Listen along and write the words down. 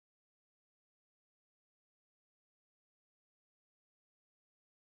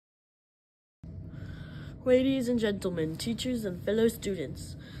Ladies and gentlemen, teachers and fellow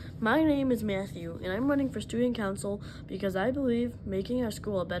students, my name is Matthew, and I'm running for student council because I believe making our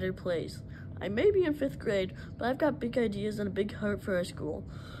school a better place. I may be in 5th grade, but I've got big ideas and a big heart for our school.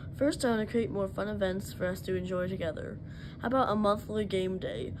 First, I want to create more fun events for us to enjoy together. How about a monthly game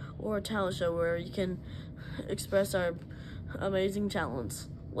day or a talent show where you can express our amazing talents?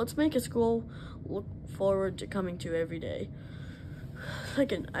 Let's make a school look forward to coming to every day.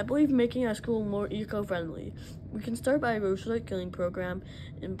 Second, I believe making our school more eco-friendly. We can start by a recycling program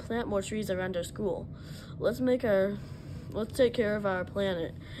and plant more trees around our school. Let's take care of our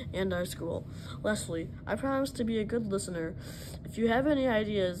planet and our school. Lastly, I promise to be a good listener. If you have any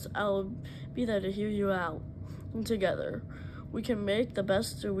ideas, I'll be there to hear you out. And together, we can make the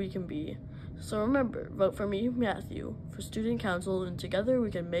best we can be. So remember, vote for me, Matthew, for student council, and together we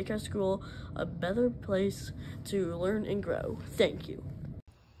can make our school a better place to learn and grow. Thank you.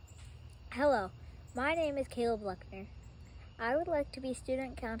 Hello, my name is Caleb Luckner. I would like to be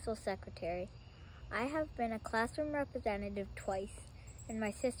student council secretary. I have been a classroom representative twice, and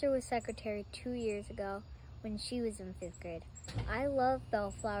my sister was secretary 2 years ago when she was in 5th grade. I love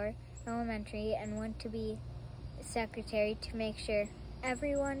Bellflower Elementary and want to be secretary to make sure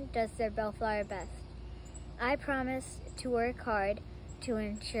everyone does their Bellflower best. I promise to work hard to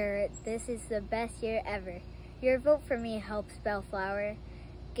ensure this is the best year ever. Your vote for me helps Bellflower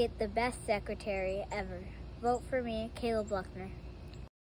get the best secretary ever. Vote for me, Caleb Luckner.